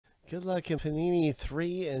Good luck in Panini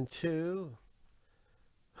 3 and 2.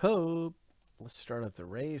 Hope. Let's start up the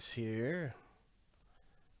race here.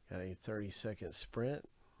 Got a 30-second sprint.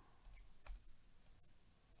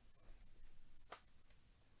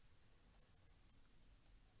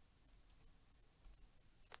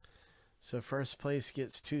 So first place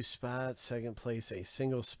gets 2 spots, second place a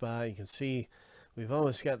single spot. You can see we've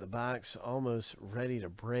almost got the box almost ready to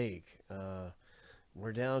break.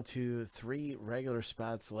 We're down to 3 regular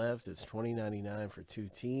spots left. It's $20.99 for 2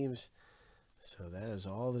 teams. So that is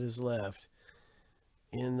all that is left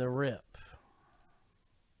in the rip.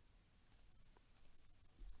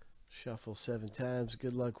 Shuffle 7 times.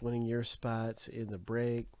 Good luck winning your spots in the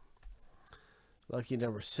break. Lucky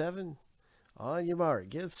number 7. On your mark.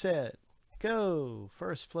 Get set. Go.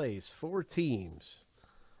 First place, 4 teams.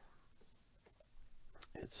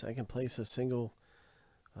 In second place, a single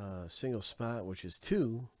spot, which is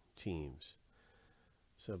 2 teams.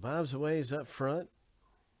 So Bob's Away is up front.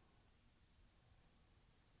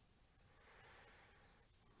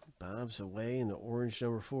 Bob's Away in the orange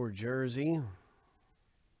number 4 jersey.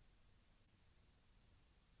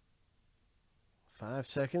 5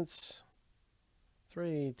 seconds.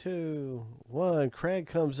 3, 2, 1. Craig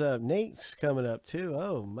comes up. Nate's coming up too.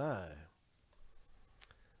 Oh my.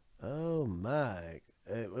 Oh my.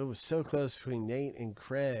 It was so close between Nate and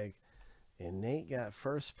Craig. And Nate got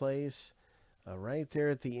first place right there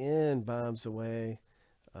at the end. Bombs Away.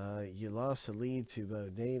 You lost the lead to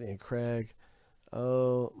both Nate and Craig.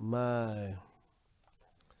 Oh my.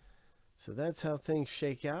 So that's how things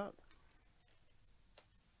shake out.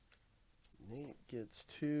 Nate gets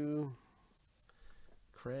 2.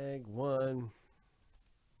 Craig 1.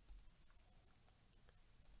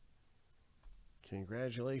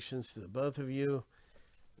 Congratulations to the both of you.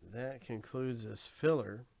 That concludes this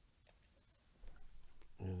filler.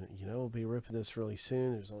 And you know, we'll be ripping this really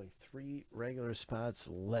soon. There's only 3 regular spots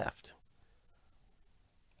left.